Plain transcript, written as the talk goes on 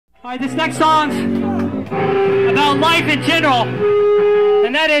Alright, this next song's about life in general,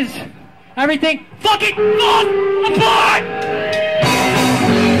 and that is everything fucking falls apart!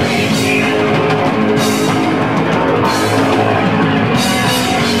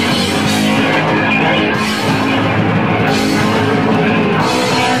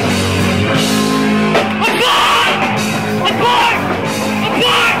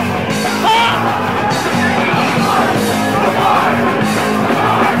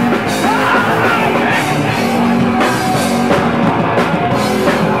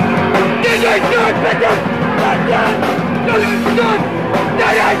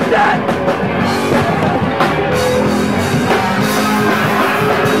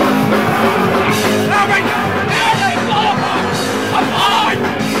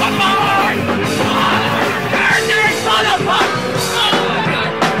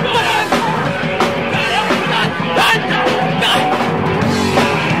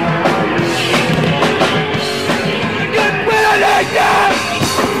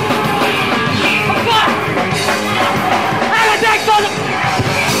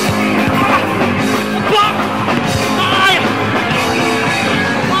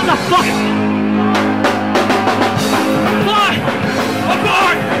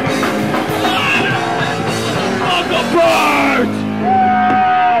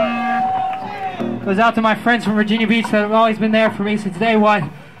 Goes out to my friends from Virginia Beach that have always been there for me since day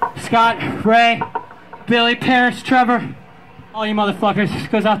one. Scott, Ray, Billy, Paris, Trevor, all you motherfuckers. This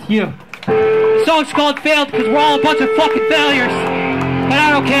goes out to you. The song's called Failed because we're all a bunch of fucking failures. But I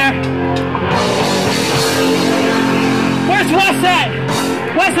don't care. Where's Wes at?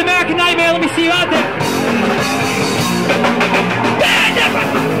 Wes American Nightmare, let me see you out there.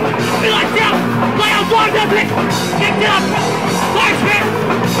 Be like down! Lay out long does it! Get down! Fire spit!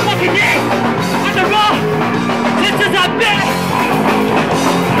 Fucking knee! On the roll! This is a bit!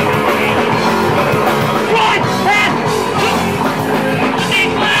 Front! Head!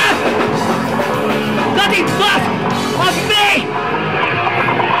 Nothing left! Nothing left of me!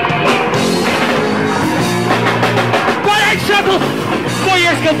 Run in circles! 4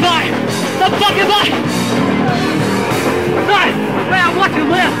 years go by! The fucking life! Son! Man, I want to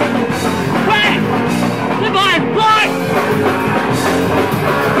live! Pray! Live on! Live!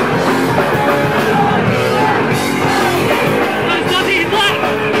 There's nothing left!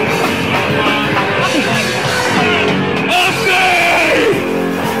 Nothing!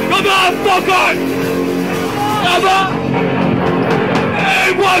 Come on, fucker! Come on! Hey,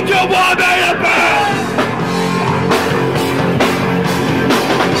 what you want?